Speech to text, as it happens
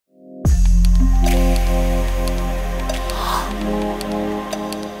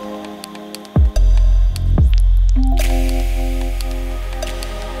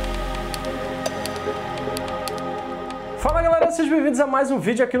Sejam bem-vindos a mais um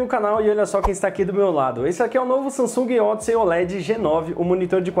vídeo aqui no canal e olha só quem está aqui do meu lado. Esse aqui é o novo Samsung Odyssey OLED G9, o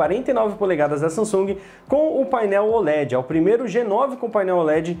monitor de 49 polegadas da Samsung com o painel OLED. É o primeiro G9 com painel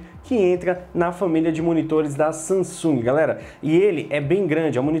OLED que entra na família de monitores da Samsung, galera. E ele é bem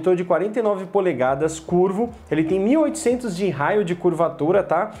grande, é um monitor de 49 polegadas curvo, ele tem 1800 de raio de curvatura,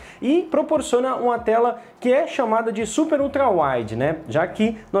 tá? E proporciona uma tela que é chamada de Super Ultra Wide, né? Já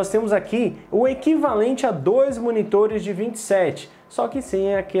que nós temos aqui o equivalente a dois monitores de 27, só que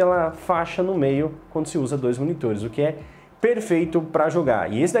sem aquela faixa no meio quando se usa dois monitores, o que é perfeito para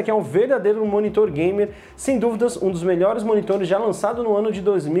jogar. E esse daqui é um verdadeiro monitor gamer, sem dúvidas um dos melhores monitores já lançado no ano de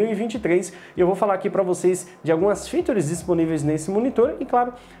 2023. E eu vou falar aqui para vocês de algumas features disponíveis nesse monitor e,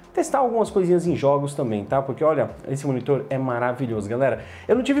 claro, testar algumas coisinhas em jogos também, tá? Porque olha, esse monitor é maravilhoso, galera.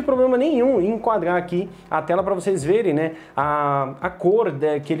 Eu não tive problema nenhum em enquadrar aqui a tela para vocês verem, né, a cor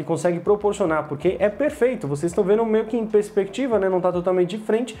que ele consegue proporcionar, porque é perfeito. Vocês estão vendo meio que em perspectiva, né, não tá totalmente de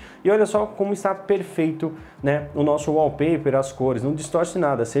frente. E olha só como está perfeito, né, o nosso wallpaper, as cores, não distorce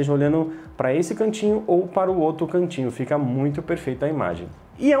nada, seja olhando para esse cantinho ou para o outro cantinho, fica muito perfeita a imagem.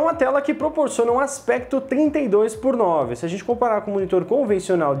 E é uma tela que proporciona um aspecto 32:9. Se a gente comparar com o monitor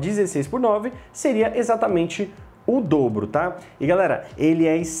convencional 16:9, seria exatamente o dobro, tá? E galera, ele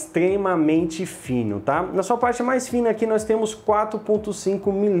é extremamente fino, tá? Na sua parte mais fina aqui nós temos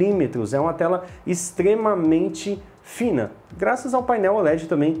 4.5 milímetros, é uma tela extremamente fina, graças ao painel OLED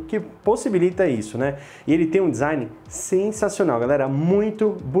também, que possibilita isso, né? E ele tem um design sensacional, galera,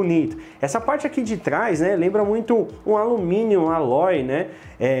 muito bonito. Essa parte aqui de trás, né, lembra muito um alumínio, um alloy, né?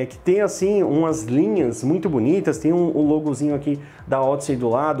 Que tem assim umas linhas muito bonitas, tem um logozinho aqui da Odyssey do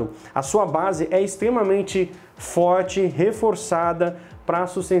lado. A sua base é extremamente forte, reforçada para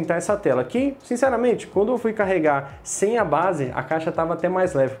sustentar essa tela, que sinceramente quando eu fui carregar sem a base a caixa estava até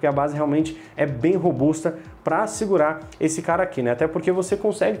mais leve, porque a base realmente é bem robusta para segurar esse cara aqui, né? Até porque você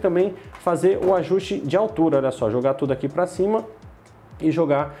consegue também fazer o ajuste de altura, olha só, jogar tudo aqui para cima e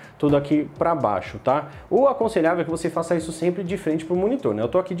jogar tudo aqui para baixo, tá? O aconselhável é que você faça isso sempre de frente para o monitor, né? Eu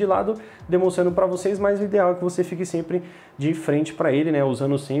tô aqui de lado demonstrando para vocês, mas o ideal é que você fique sempre de frente para ele, né?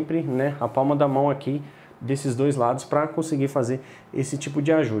 Usando sempre, né, a palma da mão aqui desses dois lados para conseguir fazer esse tipo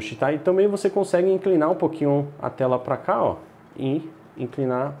de ajuste, tá? E também você consegue inclinar um pouquinho a tela para cá, ó, e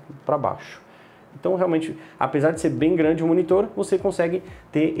inclinar para baixo. Então, realmente, apesar de ser bem grande o monitor, você consegue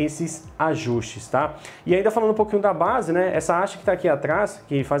ter esses ajustes, tá? E ainda falando um pouquinho da base, né? Essa haste que está aqui atrás,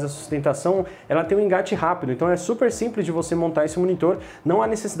 que faz a sustentação, ela tem um engate rápido. Então, é super simples de você montar esse monitor. Não há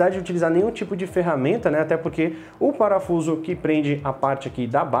necessidade de utilizar nenhum tipo de ferramenta, né? Até porque o parafuso que prende a parte aqui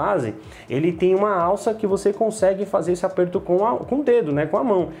da base, ele tem uma alça que você consegue fazer esse aperto com o dedo, né? Com a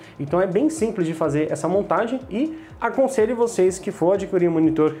mão. Então, é bem simples de fazer essa montagem e aconselho vocês que for adquirir um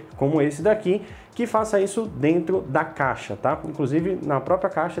monitor como esse daqui, que faça isso dentro da caixa, tá? Inclusive na própria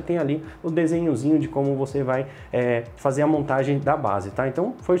caixa tem ali o desenhozinho de como você vai fazer a montagem da base, tá?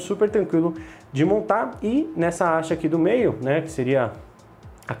 Então foi super tranquilo de montar. E nessa haste aqui do meio, né, que seria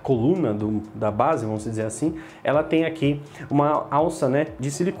a coluna da base, vamos dizer assim, ela tem aqui uma alça, né,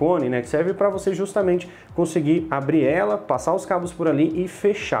 de silicone, né, que serve para você justamente conseguir abrir ela, passar os cabos por ali e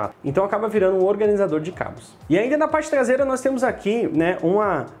fechar. Então acaba virando um organizador de cabos. E ainda na parte traseira nós temos aqui, né,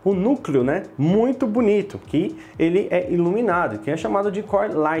 um núcleo, né, muito bonito, que ele é iluminado, que é chamado de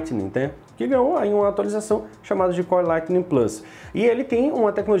Core Lightning, né? Que ganhou aí uma atualização chamada de Core Lightning Plus. E ele tem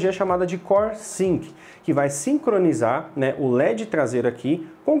uma tecnologia chamada de Core Sync, que vai sincronizar, né, o LED traseiro aqui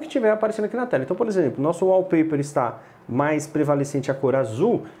com o que estiver aparecendo aqui na tela. Então, por exemplo, nosso wallpaper está mais prevalecente a cor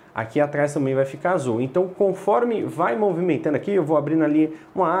azul, aqui atrás também vai ficar azul. Então, conforme vai movimentando aqui, eu vou abrindo ali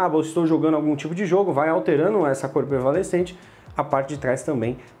uma aba, ou estou jogando algum tipo de jogo, vai alterando essa cor prevalecente, a parte de trás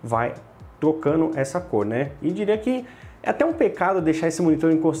também vai trocando essa cor, né? E diria que é até um pecado deixar esse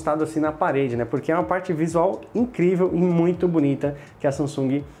monitor encostado assim na parede, né? Porque é uma parte visual incrível e muito bonita que a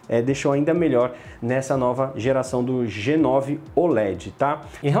Samsung deixou ainda melhor nessa nova geração do G9 OLED, tá?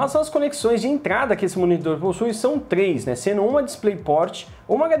 Em relação às conexões de entrada que esse monitor possui, são três, né? Sendo uma DisplayPort,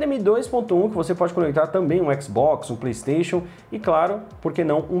 uma HDMI 2.1 que você pode conectar também um Xbox, um PlayStation e, claro, por que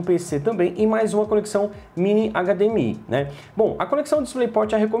não, um PC também, e mais uma conexão mini HDMI, né? Bom, a conexão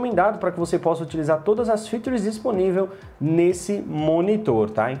DisplayPort é recomendado para que você possa utilizar todas as features disponíveis nesse monitor,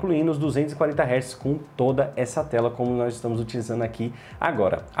 tá? Incluindo os 240 Hz com toda essa tela como nós estamos utilizando aqui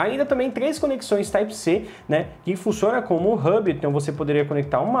agora. Ainda também três conexões Type-C, né, que funciona como hub, então você poderia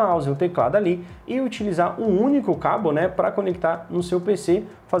conectar um mouse e um teclado ali e utilizar um único cabo, né, para conectar no seu PC,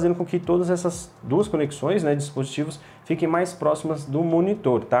 fazendo com que todas essas duas conexões, né, dispositivos fiquem mais próximas do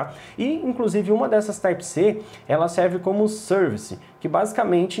monitor, tá? E inclusive uma dessas Type-C, ela serve como service, que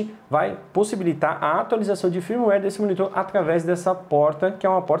basicamente vai possibilitar a atualização de firmware desse monitor através dessa porta, que é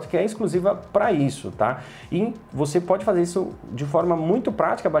uma porta que é exclusiva para isso, tá? E você pode fazer isso de forma muito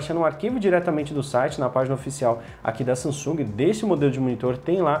prática, baixando um arquivo diretamente do site, na página oficial aqui da Samsung, desse modelo de monitor,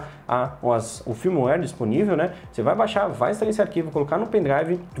 tem lá o firmware disponível, né? Você vai baixar, vai instalar esse arquivo, colocar no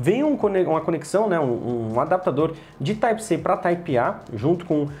pendrive, vem uma conexão, né? Um adaptador de Type-C para Type-A, junto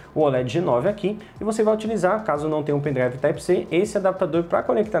com o OLED G9 aqui, e você vai utilizar, caso não tenha um pendrive Type-C, esse adaptador para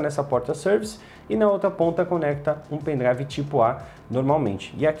conectar nessa porta Service, e na outra ponta conecta um pendrive tipo A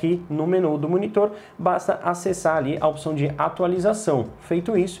normalmente. E aqui no menu do monitor basta acessar ali a opção de atualização.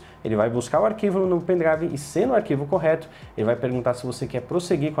 Feito isso, ele vai buscar o arquivo no pendrive e, sendo o arquivo correto, ele vai perguntar se você quer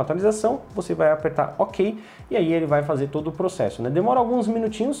prosseguir com a atualização, você vai apertar OK e aí ele vai fazer todo o processo, né? Demora alguns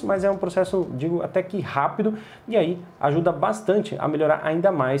minutinhos, mas é um processo, digo, até que rápido, e aí ajuda bastante a melhorar ainda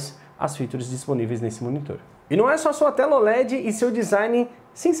mais as features disponíveis nesse monitor. E não é só sua tela OLED e seu design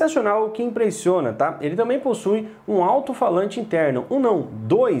sensacional que impressiona, tá? Ele também possui um alto-falante interno,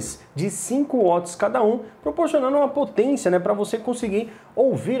 dois, de 5 watts cada um, proporcionando uma potência, né, para você conseguir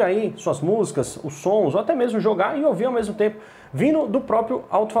ouvir aí suas músicas, os sons, ou até mesmo jogar e ouvir ao mesmo tempo, vindo do próprio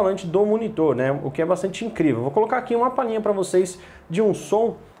alto-falante do monitor, né? O que é bastante incrível. Vou colocar aqui uma palhinha para vocês de um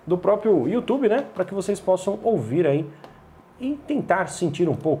som do próprio YouTube, né, para que vocês possam ouvir aí e tentar sentir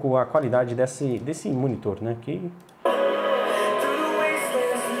um pouco a qualidade desse monitor, né?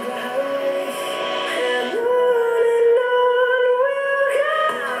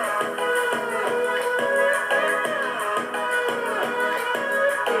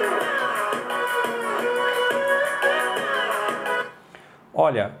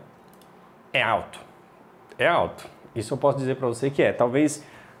 Olha, é alto. É alto. Isso eu posso dizer para você que é. Talvez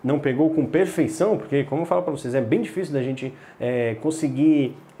não pegou com perfeição, porque, como eu falo para vocês, é bem difícil da gente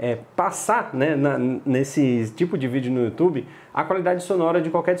conseguir passar, né, nesse tipo de vídeo no YouTube a qualidade sonora de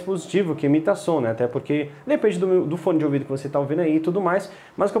qualquer dispositivo que imita som, né? Até porque depende do fone de ouvido que você está ouvindo aí e tudo mais,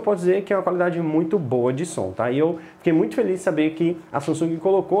 mas o que eu posso dizer é que é uma qualidade muito boa de som, tá? E eu fiquei muito feliz de saber que a Samsung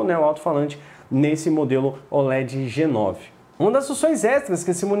colocou, né, o alto-falante nesse modelo OLED G9. Uma das funções extras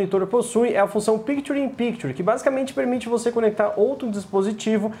que esse monitor possui é a função Picture in Picture, que basicamente permite você conectar outro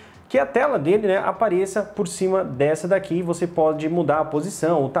dispositivo que a tela dele, né, apareça por cima dessa daqui. Você pode mudar a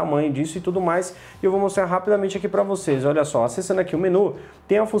posição, o tamanho disso e tudo mais. E eu vou mostrar rapidamente aqui para vocês. Olha só, acessando aqui o menu,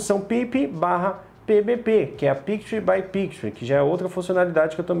 tem a função PIP/PBP, que é a Picture by Picture, que já é outra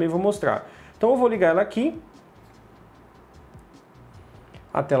funcionalidade que eu também vou mostrar. Então eu vou ligar ela aqui.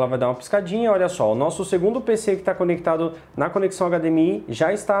 A tela vai dar uma piscadinha, olha só, o nosso segundo PC que está conectado na conexão HDMI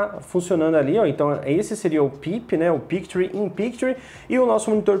já está funcionando ali, ó. Então esse seria o PIP, né, o Picture in Picture, e o nosso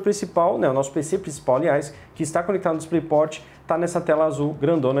monitor principal, né, o nosso PC principal, aliás, que está conectado no DisplayPort, está nessa tela azul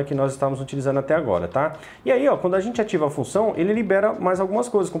grandona que nós estamos utilizando até agora, tá? E aí, ó, quando a gente ativa a função, ele libera mais algumas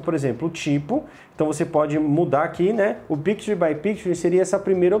coisas, como por exemplo, o tipo. Então você pode mudar aqui, né? O Picture by Picture seria essa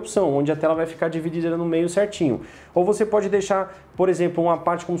primeira opção, onde a tela vai ficar dividida no meio certinho. Ou você pode deixar, por exemplo, uma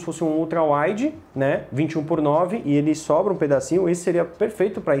parte como se fosse um ultra wide, né? 21:9, e ele sobra um pedacinho. Esse seria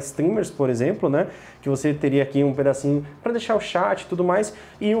perfeito para streamers, por exemplo, né? Que você teria aqui um pedacinho para deixar o chat e tudo mais,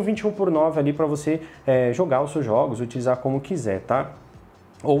 e um 21:9 ali para você jogar os seus jogos, utilizar como quiser, tá?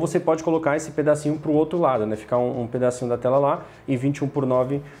 Ou você pode colocar esse pedacinho para o outro lado, né? Ficar um pedacinho da tela lá e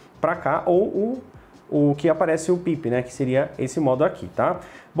 21:9 para cá, ou o que aparece o PIP, né? Que seria esse modo aqui, tá?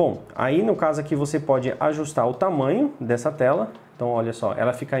 Bom, aí no caso aqui você pode ajustar o tamanho dessa tela. Então olha só,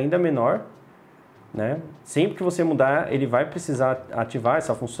 ela fica ainda menor, né? Sempre que você mudar, ele vai precisar ativar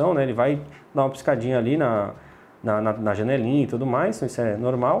essa função, né? Ele vai dar uma piscadinha ali na janelinha e tudo mais, isso é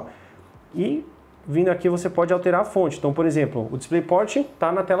normal. E vindo aqui você pode alterar a fonte. Então, por exemplo, o DisplayPort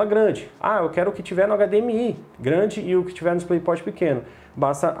está na tela grande. Ah, eu quero o que tiver no HDMI grande e o que tiver no DisplayPort pequeno.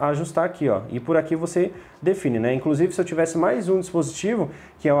 Basta ajustar aqui, ó. E por aqui você define, né? Inclusive, se eu tivesse mais um dispositivo,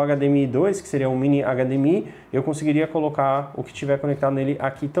 que é o HDMI 2, que seria um mini HDMI, eu conseguiria colocar o que tiver conectado nele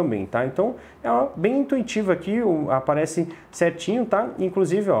aqui também, tá? Então, bem intuitivo aqui, aparece certinho, tá?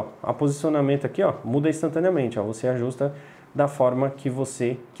 Inclusive, ó, o posicionamento aqui, ó, muda instantaneamente, ó. Você ajusta da forma que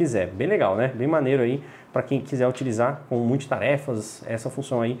você quiser. Bem legal, né? Bem maneiro aí para quem quiser utilizar com multitarefas. Essa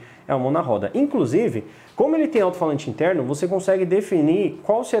função aí é uma mão na roda. Inclusive, como ele tem alto-falante interno, você consegue definir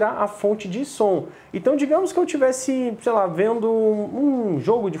qual será a fonte de som. Então, digamos que eu tivesse, sei lá, vendo um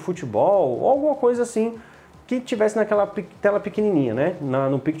jogo de futebol ou alguma coisa assim que tivesse naquela tela pequenininha, né,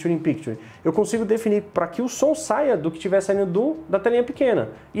 no Picture in Picture. Eu consigo definir para que o som saia do que estiver saindo da telinha pequena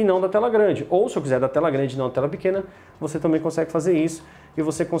e não da tela grande. Ou se eu quiser da tela grande e não da tela pequena, você também consegue fazer isso e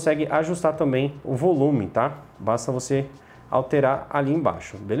você consegue ajustar também o volume, tá? Basta você alterar ali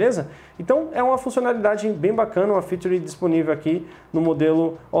embaixo, beleza? Então é uma funcionalidade bem bacana, uma feature disponível aqui no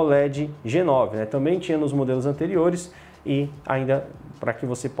modelo OLED G9, né? Também tinha nos modelos anteriores e ainda para que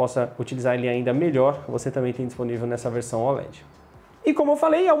você possa utilizar ele ainda melhor, você também tem disponível nessa versão OLED. E como eu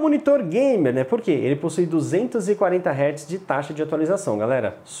falei, é um monitor gamer, né? Porque ele possui 240 Hz de taxa de atualização,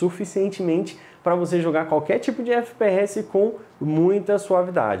 galera, suficientemente para você jogar qualquer tipo de FPS com muita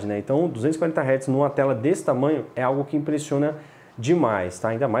suavidade, né? Então 240 Hz numa tela desse tamanho é algo que impressiona demais, tá?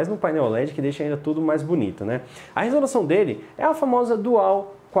 Ainda mais no painel OLED, que deixa ainda tudo mais bonito, né? A resolução dele é a famosa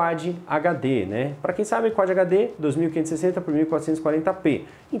Dual Quad HD, né? Para quem sabe, Quad HD 2560 por 1440p.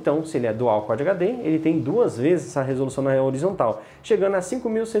 Então, se ele é Dual Quad HD, ele tem duas vezes essa resolução na horizontal, chegando a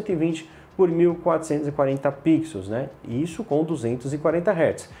 5120 por 1440 pixels, né? Isso com 240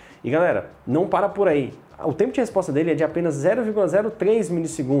 Hz. E galera, não para por aí. O tempo de resposta dele é de apenas 0,03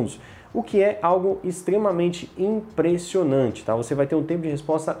 milissegundos, o que é algo extremamente impressionante, tá? Você vai ter um tempo de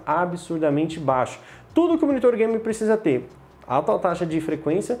resposta absurdamente baixo. Tudo que o monitor game precisa ter: alta taxa de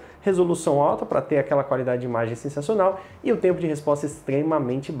frequência, resolução alta para ter aquela qualidade de imagem sensacional e o tempo de resposta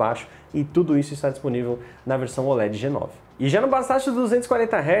extremamente baixo. E tudo isso está disponível na versão OLED G9. E já não bastasse os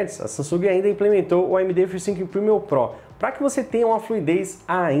 240 Hz, a Samsung ainda implementou o AMD FreeSync Premium Pro, para que você tenha uma fluidez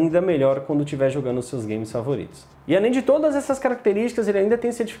ainda melhor quando estiver jogando os seus games favoritos. E além de todas essas características, ele ainda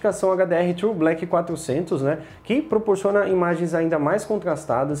tem certificação HDR True Black 400, né, que proporciona imagens ainda mais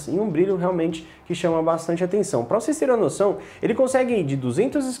contrastadas e um brilho realmente que chama bastante atenção. Para vocês terem uma noção, ele consegue ir de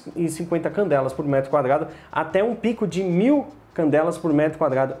 250 candelas por metro quadrado até um pico de 1000 candelas por metro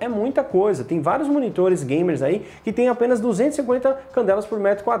quadrado. É muita coisa. Tem vários monitores gamers aí que tem apenas 250 candelas por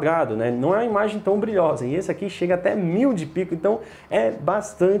metro quadrado, né? Não é uma imagem tão brilhosa. E esse aqui chega até 1000 de pico, então é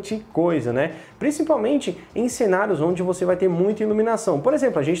bastante coisa, né? Principalmente em cenários onde você vai ter muita iluminação. Por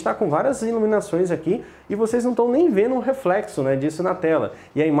exemplo, a gente está com várias iluminações aqui e vocês não estão nem vendo o reflexo, né, disso na tela.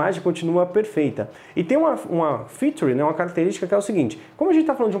 E a imagem continua perfeita. E tem uma feature, né, uma característica que é o seguinte: como a gente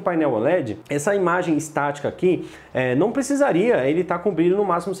está falando de um painel OLED, essa imagem estática aqui não precisaria ele está com brilho no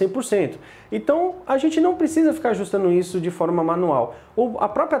máximo 100%. Então a gente não precisa ficar ajustando isso de forma manual. A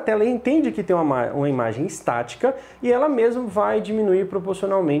própria tela entende que tem uma imagem estática e ela mesmo vai diminuir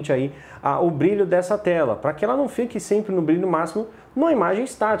proporcionalmente aí o brilho dessa tela, para que ela não fique sempre no brilho máximo numa imagem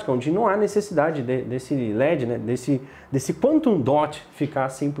estática, onde não há necessidade desse LED, né, desse Quantum Dot ficar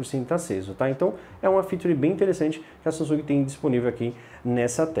 100% aceso, tá? Então é uma feature bem interessante que a Samsung tem disponível aqui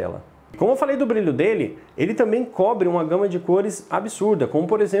nessa tela. Como eu falei do brilho dele, ele também cobre uma gama de cores absurda, como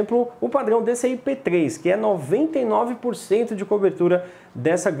por exemplo o padrão DCI-P3, que é 99% de cobertura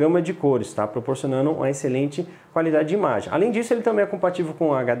dessa gama de cores, tá? Proporcionando uma excelente qualidade de imagem. Além disso, ele também é compatível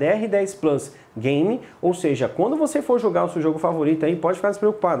com HDR10 Plus Game, ou seja, quando você for jogar o seu jogo favorito aí, pode ficar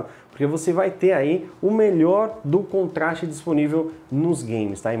despreocupado, porque você vai ter aí o melhor do contraste disponível nos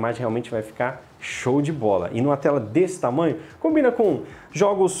games, tá? A imagem realmente vai ficar show de bola. E numa tela desse tamanho, combina com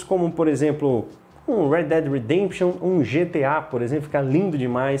jogos como, por exemplo, um Red Dead Redemption, um GTA, por exemplo, fica lindo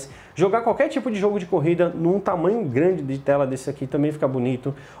demais. Jogar qualquer tipo de jogo de corrida num tamanho grande de tela desse aqui também fica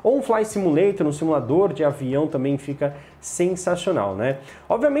bonito. Ou um Flight Simulator, um simulador de avião também fica sensacional, né?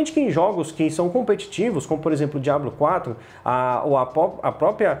 Obviamente que em jogos que são competitivos, como por exemplo o Diablo 4, a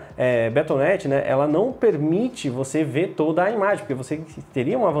própria Battle.net, né, ela não permite você ver toda a imagem, porque você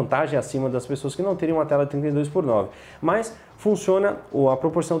teria uma vantagem acima das pessoas que não teriam uma tela 32:9. Mas funciona a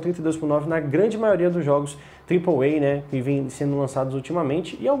proporção 32:9 na grande maioria dos jogos AAA, né, que vem sendo lançados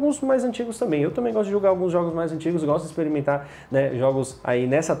ultimamente, e alguns mais antigos também. Eu também gosto de jogar alguns jogos mais antigos, gosto de experimentar, né, jogos aí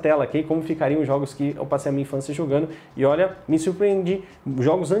nessa tela aqui, como ficariam os jogos que eu passei a minha infância jogando, e olha, me surpreendi,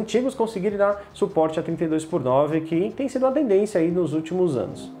 jogos antigos conseguirem dar suporte a 32:9, que tem sido a tendência aí nos últimos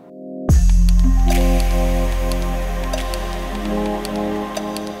anos.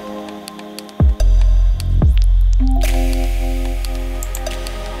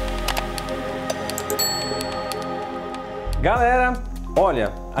 Galera,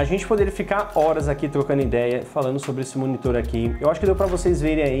 olha, a gente poderia ficar horas aqui trocando ideia, falando sobre esse monitor aqui. Eu acho que deu para vocês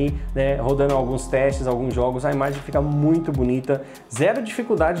verem aí, né, rodando alguns testes, alguns jogos, a imagem fica muito bonita. Zero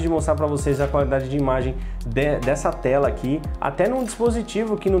dificuldade de mostrar para vocês a qualidade de imagem dessa tela aqui. Até num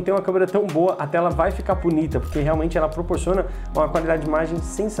dispositivo que não tem uma câmera tão boa, a tela vai ficar bonita, porque realmente ela proporciona uma qualidade de imagem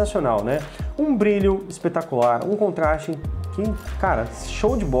sensacional, né? Um brilho espetacular, um contraste que, cara,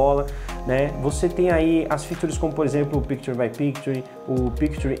 show de bola. né? Você tem aí as features como, por exemplo, o Picture by Picture, o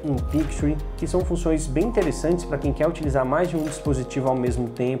Picture in Picture, que são funções bem interessantes para quem quer utilizar mais de um dispositivo ao mesmo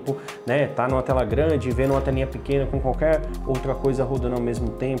tempo, né? Tá numa tela grande, vendo uma telinha pequena com qualquer outra coisa rodando ao mesmo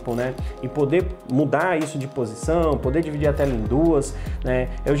tempo, né? E poder mudar isso de posição, poder dividir a tela em duas, né?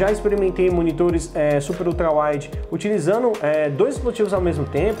 Eu já experimentei monitores super ultra wide utilizando dois dispositivos ao mesmo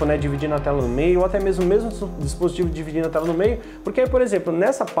tempo, né? Dividindo a tela no meio, ou até mesmo o mesmo dispositivo dividindo a tela no meio, porque, por exemplo,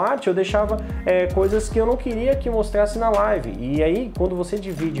 nessa parte eu deixava coisas que eu não queria que mostrasse na live, e aí quando você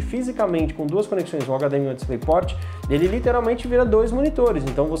divide fisicamente com duas conexõões, o HDMI e o DisplayPort, ele literalmente vira dois monitores.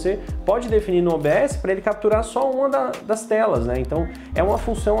 Então você pode definir no OBS para ele capturar só uma das telas, né? Então é uma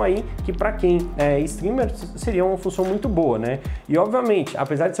função aí que para quem é streamer seria uma função muito boa, né? E obviamente,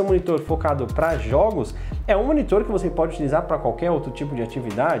 apesar de ser um monitor focado para jogos, é um monitor que você pode utilizar para qualquer outro tipo de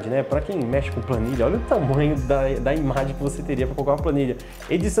atividade, né? Para quem mexe com planilha, olha o tamanho da imagem que você teria para colocar uma planilha.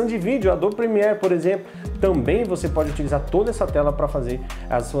 Edição de vídeo, Adobe Premiere, por exemplo, também você pode utilizar toda essa tela para fazer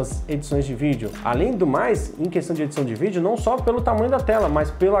as suas edições de vídeo. Além do mais, em questão de edição de vídeo, não só pelo tamanho da tela,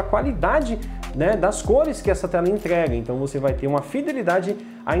 mas pela qualidade, né, das cores que essa tela entrega. Então você vai ter uma fidelidade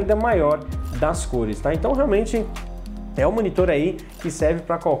ainda maior das cores, tá? Então realmente é um monitor aí que serve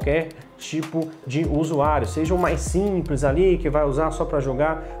para qualquer tipo de usuário, seja o mais simples ali, que vai usar só para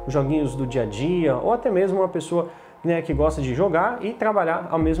jogar os joguinhos do dia a dia, ou até mesmo uma pessoa, né, que gosta de jogar e trabalhar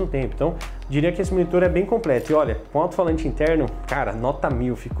ao mesmo tempo. Então, diria que esse monitor é bem completo. E olha, com alto-falante interno, cara, nota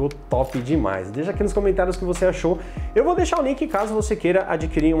 1000, ficou top demais. Deixa aqui nos comentários o que você achou. Eu vou deixar o link caso você queira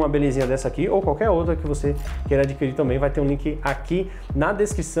adquirir uma belezinha dessa aqui, ou qualquer outra que você queira adquirir também. Vai ter um link aqui na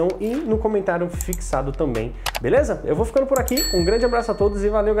descrição e no comentário fixado também. Beleza? Eu vou ficando por aqui. Um grande abraço a todos e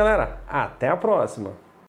valeu, galera. Até a próxima!